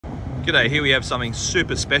G'day, here we have something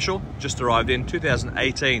super special, just arrived in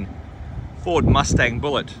 2018 Ford Mustang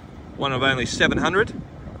Bullitt, one of only 700,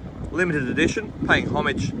 limited edition, paying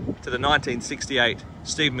homage to the 1968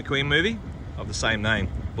 Steve McQueen movie of the same name,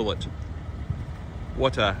 Bullitt.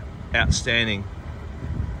 What a outstanding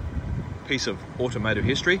piece of automotive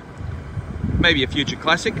history, maybe a future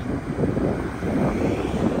classic.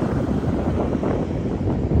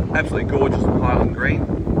 Absolutely gorgeous Highland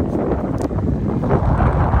green.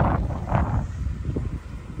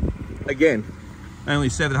 Again, only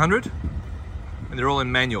 700, and they're all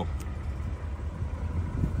in manual.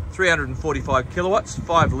 345 kilowatts,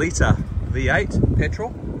 5 litre V8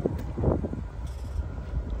 petrol.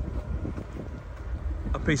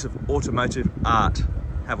 A piece of automotive art.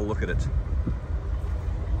 Have a look at it.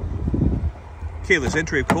 Keyless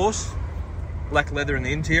entry, of course. Black leather in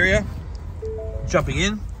the interior. Jumping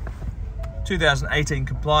in. 2018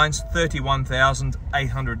 compliance,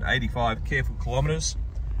 31,885 careful kilometres.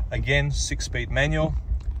 Again, 6-speed manual,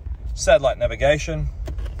 satellite navigation,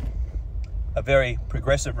 a very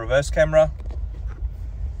progressive reverse camera,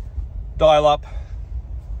 dial up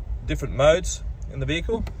different modes in the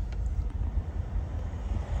vehicle.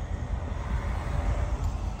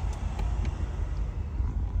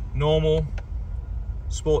 Normal,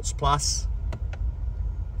 Sports Plus,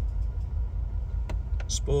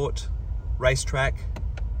 Sport, Racetrack,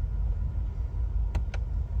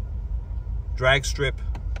 Drag Strip,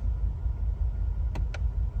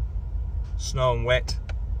 Snow and Wet.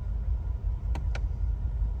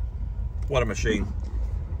 What a machine.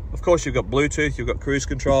 Of course, you've got Bluetooth, you've got cruise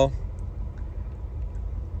control.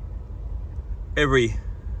 Every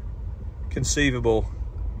conceivable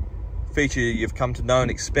feature you've come to know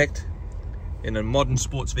and expect in a modern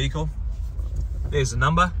sports vehicle. There's the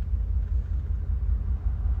number.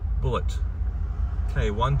 Bullitt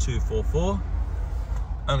K1244.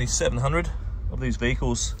 Only 700 of these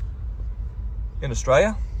vehicles in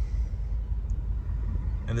Australia.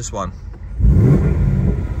 And this one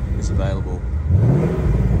is available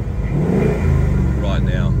right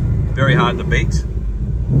now. Very hard to beat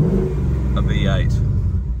a V8.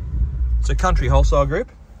 It's a Country Wholesale Group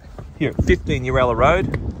here at 15 Urella Road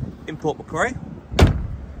in Port Macquarie.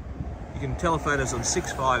 You can telephone us on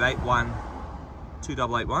 6581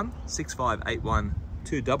 2881, 6581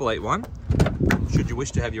 2881, should you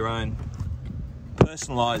wish to have your own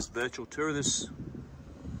personalised virtual tour of this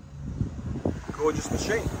gorgeous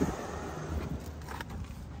machine.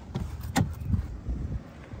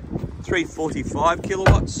 345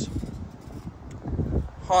 kilowatts,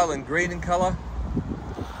 Highland green in colour,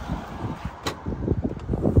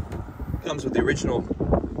 comes with the original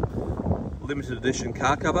limited edition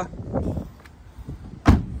car cover.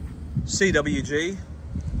 cwg.net.au,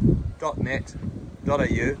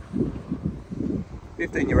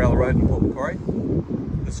 15 Urella Road in Port Macquarie.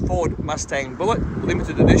 This Ford Mustang Bullitt,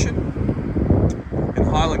 limited edition, in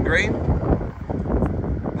Highland green,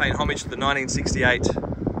 paying homage to the 1968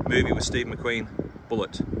 movie with Steve McQueen,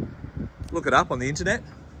 Bullitt. Look it up on the internet,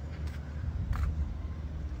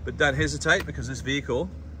 but don't hesitate, because this vehicle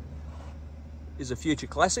is a future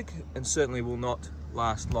classic and certainly will not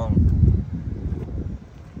last long.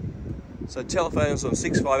 So telephone us on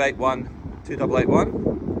 6581 2881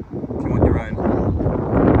 if you want your own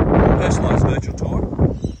personalised virtual tour,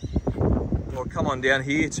 or come on down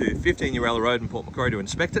here to 15 Urella Road in Port Macquarie to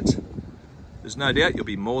inspect it. There's no doubt you'll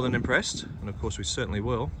be more than impressed, and of course we certainly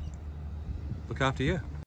will look after you.